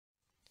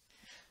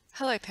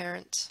Hello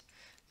parents,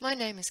 my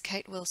name is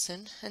Kate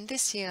Wilson and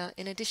this year,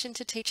 in addition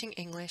to teaching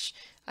English,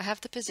 I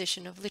have the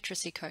position of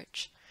literacy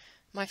coach.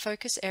 My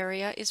focus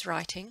area is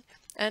writing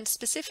and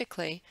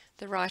specifically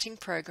the writing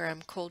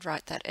program called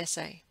Write That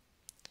Essay.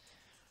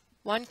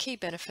 One key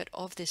benefit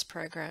of this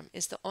program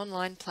is the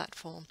online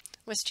platform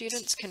where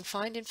students can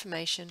find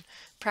information,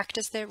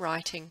 practice their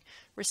writing,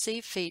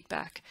 receive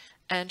feedback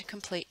and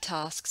complete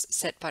tasks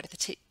set by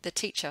the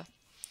teacher.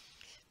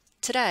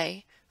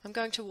 Today, I'm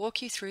going to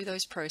walk you through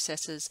those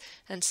processes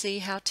and see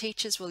how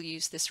teachers will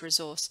use this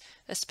resource,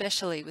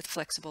 especially with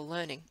flexible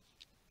learning.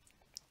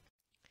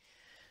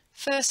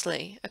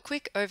 Firstly, a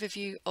quick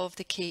overview of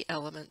the key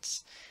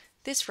elements.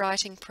 This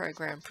writing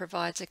program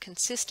provides a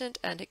consistent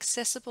and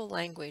accessible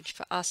language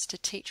for us to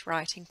teach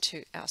writing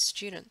to our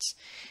students.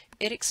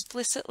 It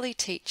explicitly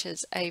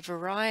teaches a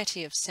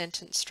variety of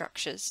sentence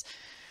structures,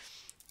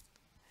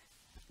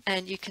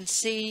 and you can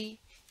see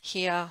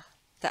here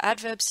the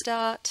adverb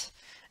start,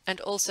 and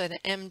also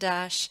the em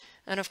dash,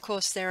 and of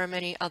course there are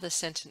many other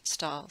sentence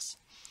styles.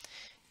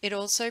 It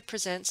also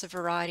presents a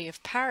variety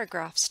of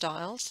paragraph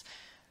styles.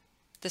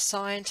 The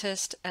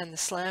scientist and the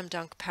slam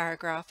dunk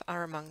paragraph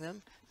are among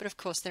them, but of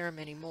course there are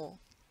many more.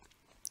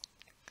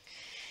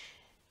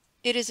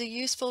 It is a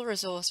useful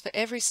resource for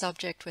every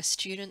subject where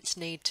students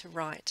need to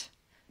write,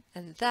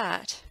 and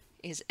that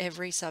is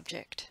every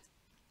subject.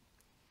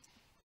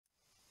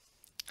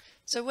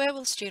 So where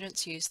will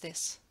students use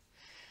this?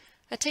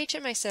 A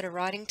teacher may set a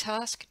writing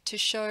task to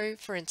show,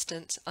 for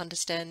instance,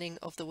 understanding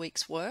of the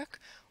week's work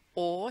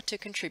or to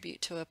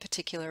contribute to a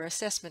particular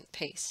assessment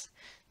piece.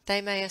 They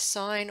may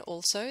assign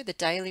also the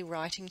daily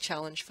writing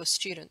challenge for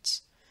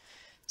students.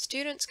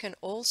 Students can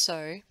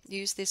also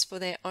use this for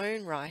their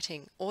own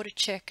writing or to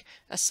check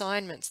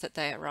assignments that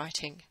they are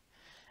writing.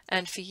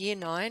 And for Year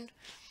 9,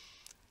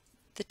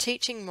 the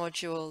teaching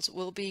modules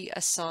will be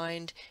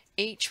assigned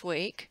each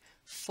week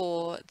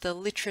for the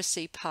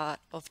literacy part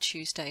of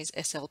Tuesday's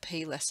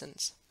SLP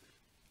lessons.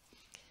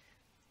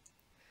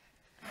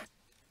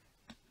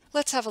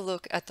 Let's have a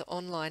look at the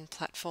online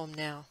platform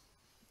now.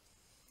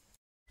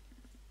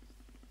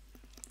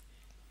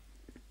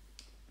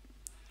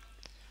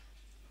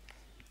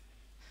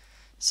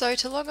 So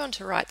to log on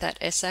to Write That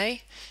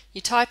Essay,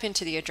 you type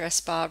into the address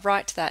bar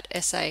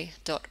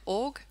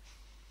writethatessay.org.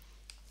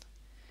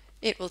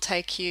 It will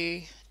take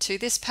you to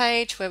this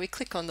page where we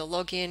click on the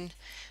login,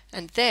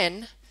 and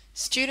then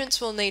students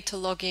will need to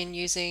log in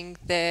using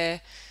their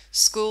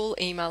school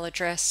email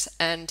address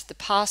and the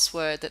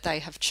password that they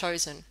have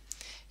chosen.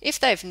 If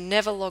they've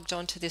never logged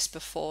on to this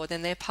before,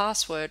 then their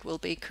password will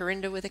be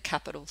Corinda with a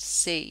capital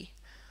C.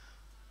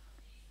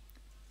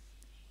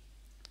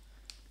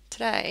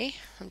 Today,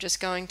 I'm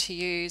just going to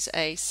use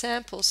a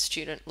sample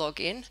student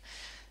login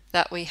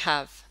that we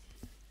have.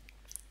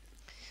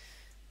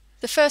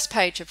 The first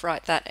page of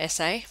Write That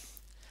Essay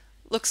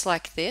looks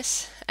like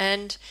this,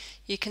 and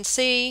you can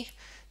see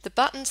the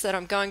buttons that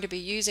I'm going to be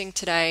using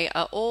today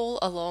are all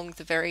along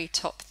the very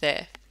top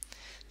there.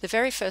 The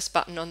very first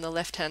button on the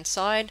left-hand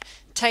side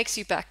takes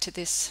you back to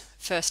this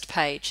first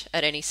page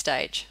at any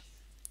stage.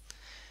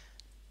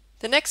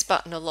 The next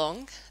button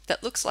along,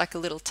 that looks like a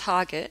little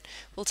target,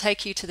 will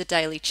take you to the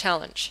daily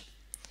challenge.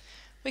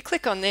 We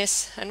click on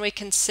this and we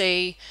can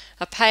see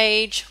a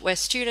page where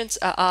students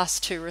are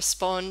asked to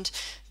respond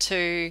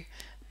to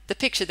the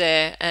picture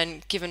there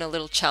and given a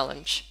little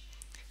challenge.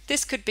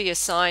 This could be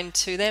assigned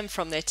to them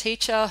from their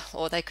teacher,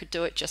 or they could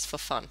do it just for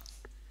fun.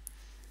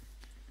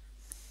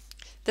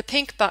 The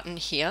pink button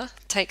here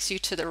takes you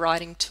to the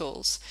writing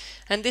tools,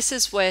 and this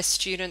is where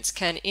students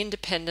can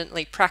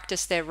independently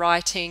practice their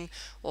writing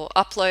or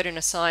upload an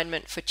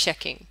assignment for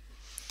checking.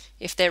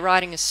 If they're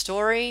writing a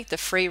story, the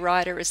free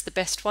writer is the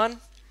best one.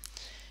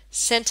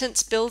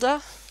 Sentence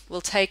Builder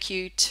will take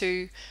you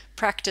to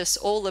practice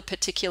all the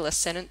particular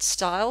sentence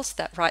styles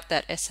that Write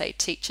That Essay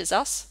teaches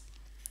us.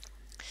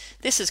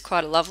 This is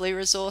quite a lovely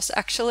resource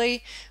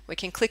actually. We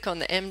can click on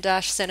the em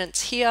dash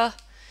sentence here,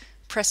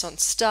 press on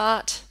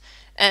Start,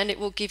 and it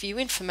will give you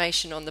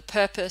information on the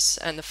purpose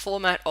and the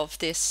format of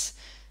this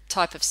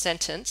type of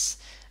sentence,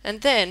 and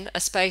then a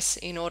space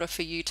in order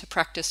for you to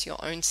practice your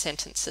own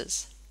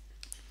sentences.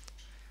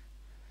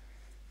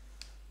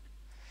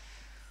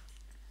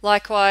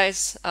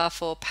 Likewise,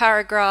 for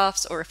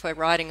paragraphs, or if we're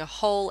writing a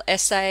whole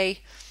essay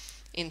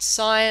in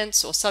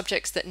science or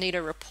subjects that need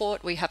a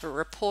report, we have a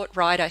report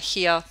writer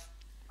here,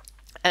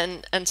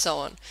 and so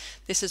on.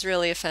 This is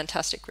really a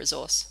fantastic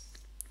resource.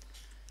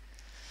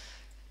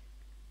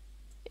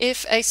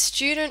 If a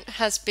student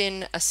has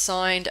been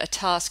assigned a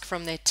task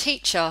from their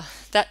teacher,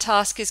 that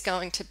task is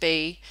going to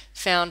be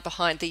found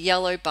behind the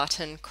yellow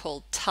button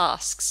called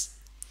Tasks.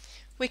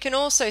 We can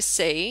also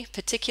see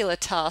particular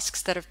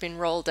tasks that have been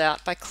rolled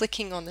out by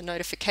clicking on the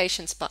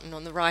Notifications button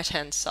on the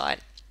right-hand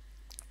side.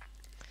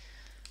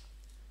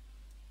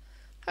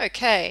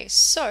 Okay,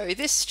 so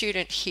this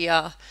student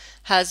here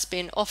has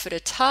been offered a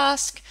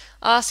task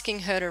asking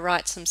her to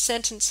write some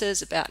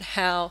sentences about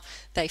how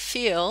they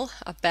feel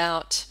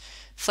about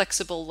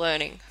flexible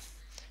learning.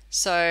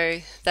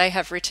 So they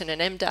have written an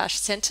em dash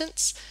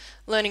sentence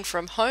Learning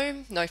from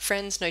home, no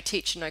friends, no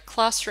teacher, no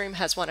classroom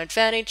has one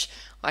advantage.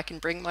 I can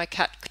bring my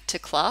cat to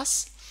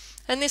class.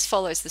 And this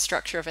follows the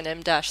structure of an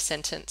M-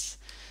 sentence.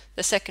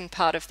 The second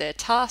part of their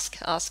task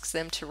asks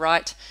them to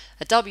write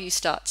a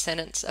W-start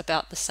sentence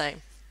about the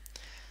same.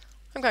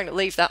 I'm going to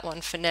leave that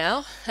one for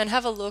now and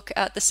have a look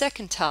at the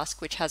second task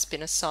which has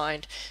been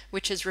assigned,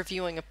 which is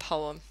reviewing a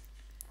poem.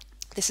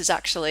 This is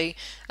actually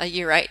a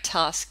Year 8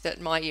 task that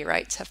my Year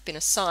 8s have been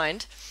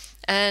assigned,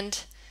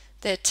 and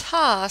their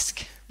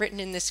task,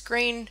 written in this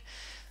green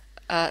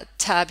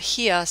tab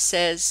here,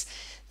 says,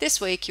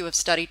 this week you have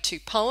studied 2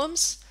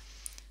 poems.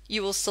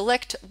 You will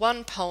select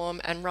one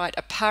poem and write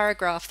a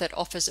paragraph that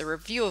offers a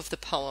review of the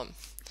poem.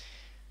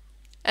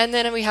 And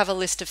then we have a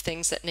list of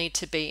things that need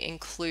to be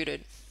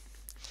included.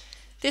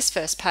 This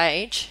first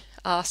page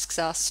asks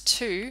us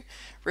to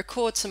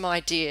record some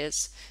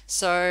ideas.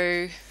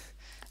 So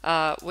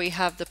we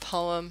have the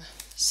poem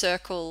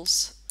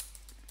Circles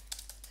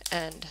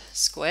and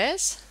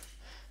Squares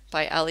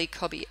by Ali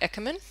Cobby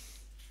Eckermann,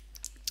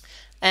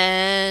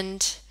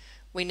 and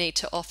we need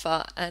to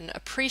offer an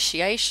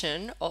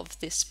appreciation of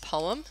this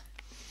poem.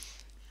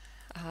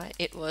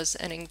 It was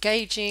an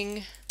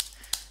engaging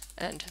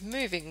and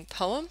moving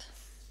poem.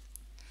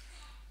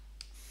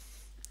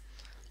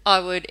 I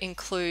would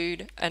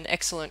include an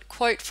excellent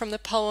quote from the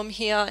poem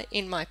here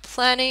in my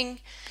planning,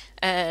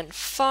 and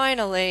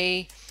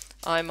finally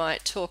I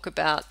might talk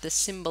about the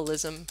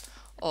symbolism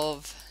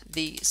of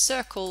the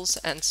circles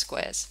and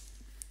squares.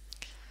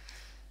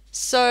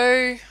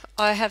 So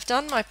I have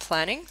done my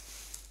planning,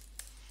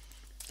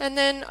 and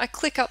then I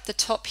click up the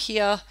top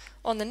here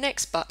on the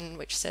next button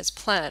which says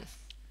Plan.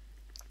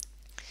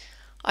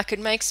 I could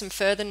make some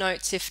further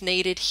notes if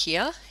needed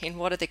here in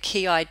what are the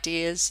key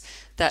ideas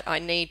that I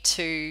need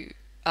to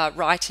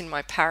write in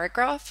my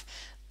paragraph,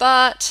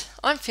 but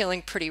I'm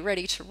feeling pretty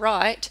ready to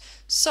write,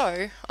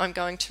 so I'm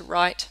going to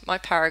write my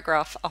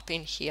paragraph up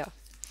in here.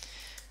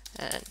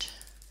 And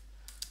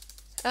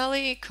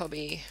Ali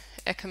Cobby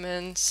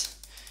Eckermann's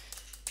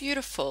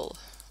beautiful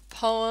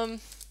poem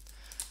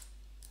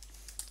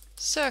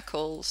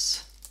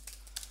Circles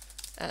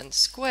and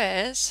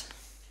Squares,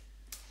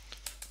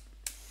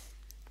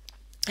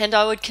 and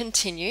I would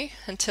continue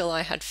until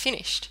I had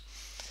finished.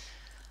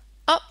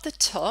 Up the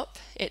top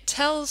it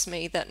tells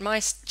me that my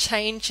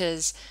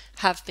changes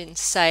have been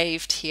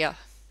saved here.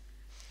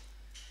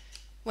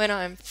 When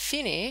I'm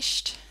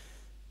finished,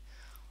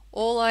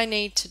 all I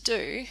need to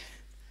do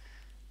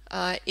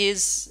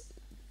is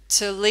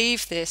to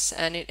leave this,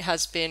 and it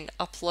has been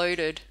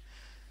uploaded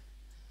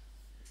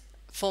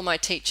for my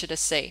teacher to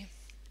see.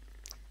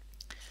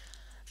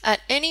 At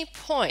any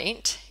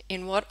point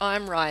in what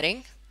I'm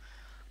writing,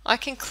 I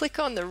can click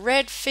on the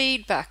red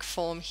feedback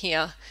form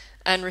here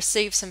and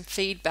receive some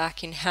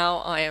feedback in how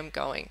I am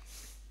going.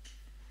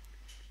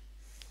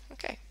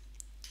 Okay,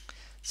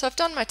 so I've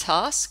done my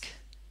task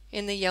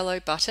in the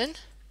yellow button.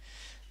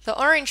 The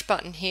orange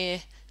button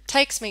here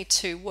takes me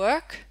to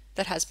work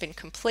that has been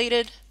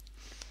completed.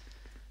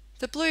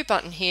 The blue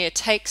button here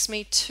takes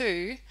me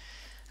to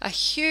a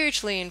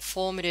hugely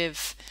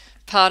informative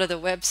part of the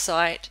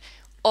website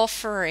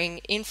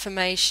offering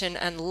information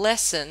and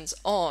lessons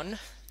on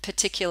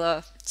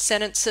particular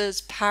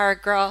sentences,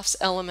 paragraphs,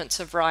 elements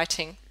of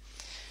writing.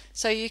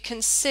 So you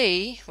can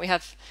see we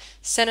have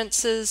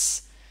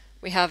sentences,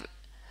 we have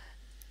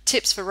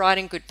tips for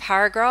writing good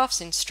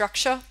paragraphs in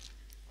structure,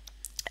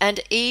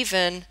 and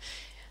even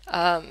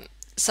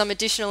some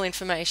additional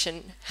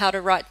information, how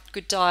to write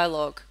good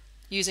dialogue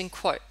using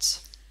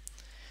quotes.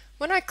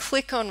 When I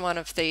click on one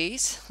of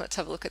these, let's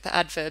have a look at the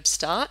adverb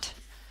start.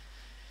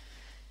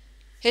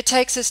 It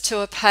takes us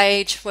to a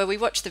page where we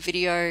watch the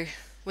video,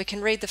 we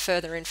can read the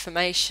further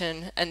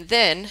information, and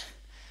then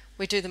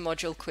we do the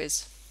module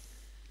quiz.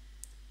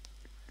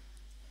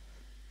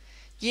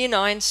 Year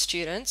 9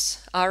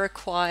 students are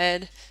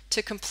required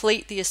to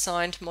complete the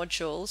assigned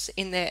modules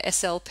in their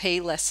SLP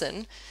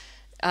lesson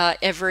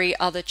every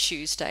other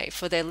Tuesday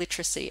for their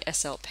literacy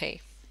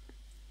SLP.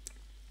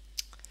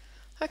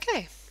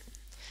 Okay,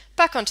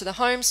 back onto the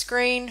home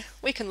screen,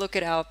 we can look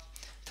at our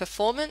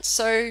performance.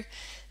 So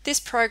this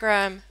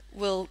program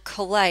will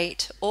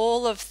collate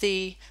all of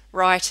the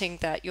writing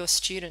that your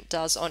student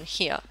does on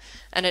here,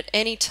 and at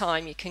any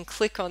time you can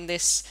click on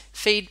this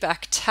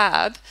feedback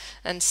tab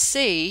and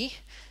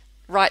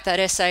write that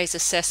essay's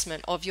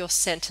assessment of your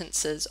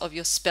sentences, of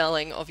your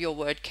spelling, of your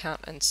word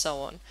count, and so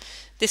on.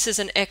 This is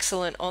an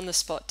excellent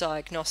on-the-spot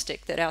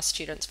diagnostic that our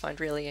students find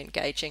really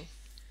engaging.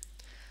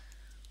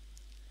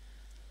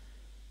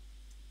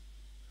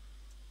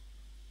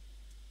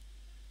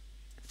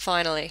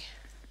 Finally,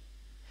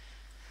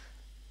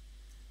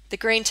 the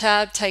green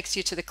tab takes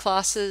you to the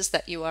classes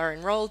that you are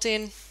enrolled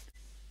in.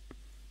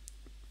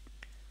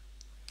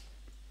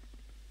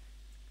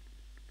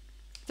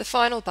 The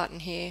final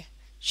button here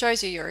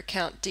shows you your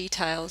account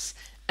details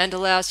and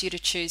allows you to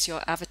choose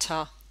your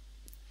avatar.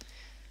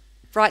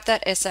 Write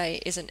That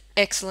Essay is an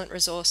excellent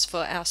resource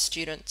for our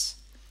students.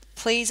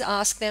 Please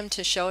ask them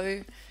to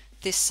show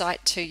this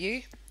site to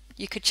you.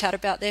 You could chat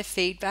about their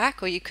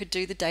feedback, or you could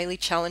do the daily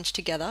challenge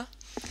together.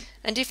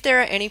 And if there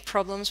are any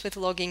problems with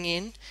logging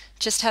in,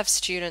 just have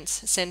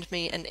students send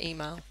me an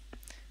email.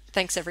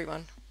 Thanks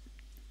everyone.